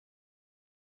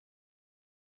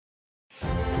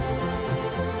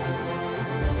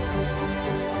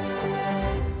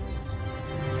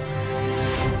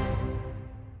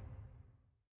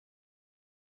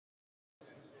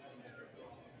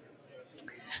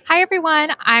Hi,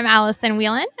 everyone. I'm Allyson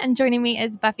Whelan, and joining me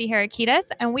is Buffy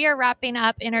Harakidas, and we are wrapping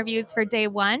up interviews for day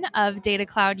one of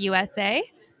Datacloud USA.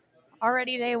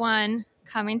 Already day one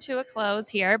coming to a close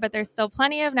here, but there's still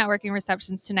plenty of networking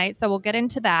receptions tonight, so we'll get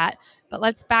into that. But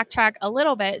let's backtrack a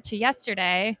little bit to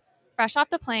yesterday. Fresh off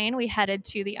the plane, we headed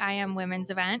to the IM Women's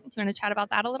event. Do you want to chat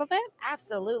about that a little bit?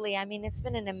 Absolutely. I mean, it's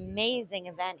been an amazing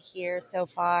event here so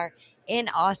far in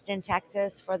Austin,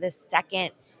 Texas for the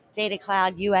second Data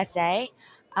Cloud USA.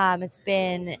 It's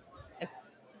been a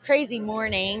crazy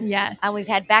morning. Yes. We've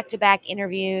had back-to-back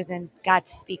interviews and got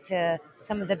to speak to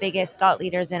some of the biggest thought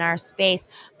leaders in our space.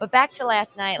 But back to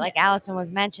last night, like Allyson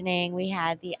was mentioning, we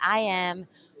had the IM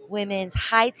Women's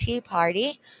High Tea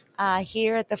Party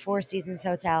here at the Four Seasons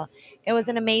Hotel. It was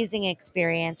an amazing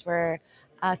experience where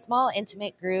a small,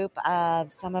 intimate group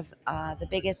of some of the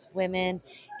biggest women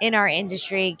in our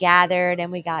industry gathered, and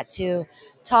we got to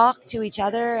talk to each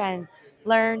other and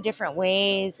learn different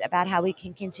ways about how we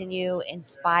can continue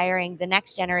inspiring the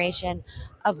next generation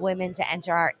of women to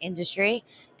enter our industry.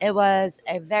 It was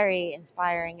a very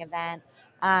inspiring event.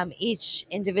 Each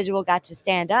individual got to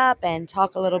stand up and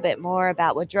talk a little bit more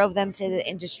about what drove them to the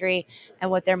industry and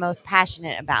what they're most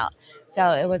passionate about. So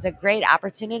it was a great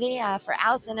opportunity for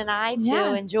Allyson and I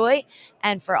to enjoy,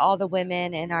 and for all the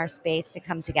women in our space to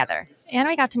come together. And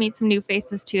we got to meet some new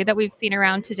faces too that we've seen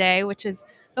around today, which is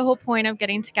the whole point of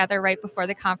getting together right before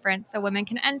the conference, so women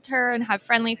can enter and have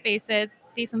friendly faces,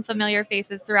 see some familiar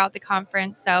faces throughout the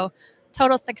conference. So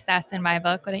total success in my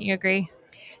book. Wouldn't you agree?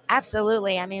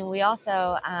 Absolutely. I mean, we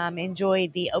also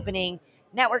enjoyed the opening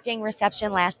networking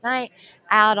reception last night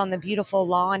out on the beautiful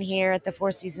lawn here at the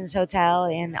Four Seasons Hotel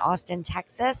in Austin,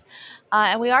 Texas.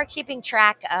 And we are keeping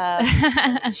track of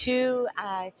two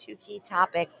key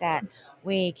topics that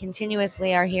we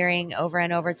continuously are hearing over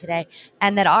and over today,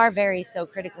 and that are very so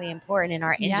critically important in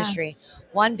our industry.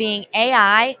 One being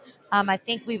AI. I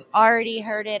think we've already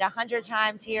heard it 100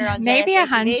 times here on maybe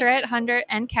JSA TV. 100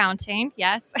 and counting.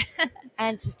 Yes.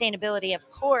 And sustainability, of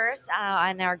course,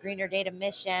 on our Greener Data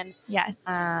mission. Yes.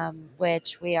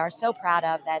 Which we are so proud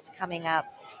of. That's coming up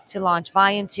to launch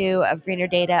Volume 2 of Greener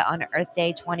Data on Earth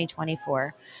Day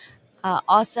 2024.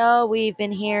 Also, we've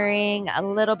been hearing a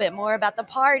little bit more about the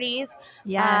parties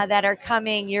that are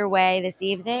coming your way this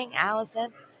evening.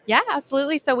 Allyson? Yeah,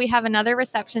 absolutely. So we have another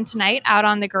reception tonight out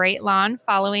on the Great Lawn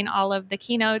following all of the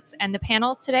keynotes and the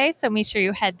panels today. So make sure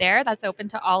you head there. That's open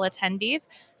to all attendees.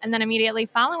 And then immediately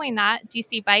following that,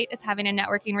 DC Bite is having a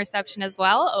networking reception as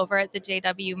well over at the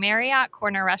JW Marriott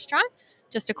Corner Restaurant.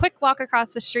 Just a quick walk across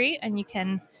the street and you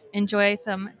can enjoy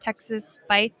some Texas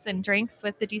bites and drinks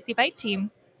with the DC Bite team.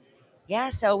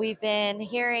 Yeah, so we've been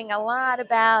hearing a lot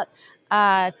about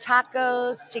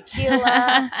tacos,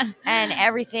 tequila, and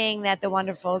everything that the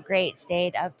wonderful, great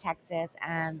state of Texas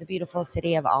and the beautiful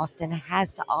city of Austin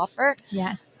has to offer.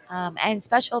 Yes. And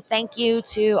special thank you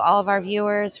to all of our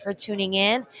viewers for tuning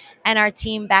in, and our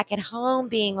team back at home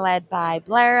being led by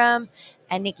Blairam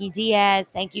and Nikki Diaz.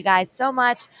 Thank you guys so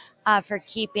much for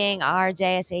keeping our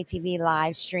JSA TV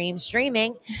live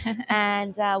streaming.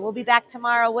 And we'll be back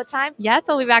tomorrow. What time? Yes,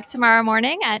 we'll be back tomorrow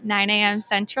morning at 9 a.m.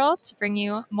 Central to bring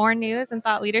you more news and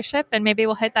thought leadership. And maybe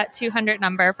we'll hit that 200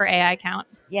 number for AI count.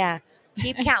 Yeah.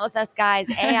 Keep count with us, guys.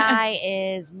 AI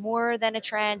is more than a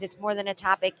trend. It's more than a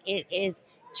topic. It is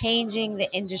changing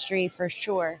the industry for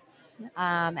sure.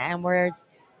 And we're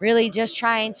really just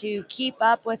trying to keep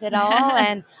up with it all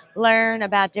and learn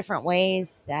about different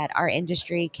ways that our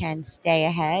industry can stay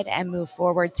ahead and move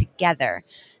forward together.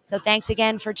 So thanks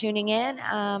again for tuning in.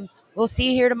 We'll see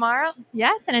you here tomorrow.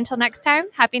 Yes, and until next time,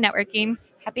 happy networking.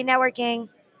 Happy networking.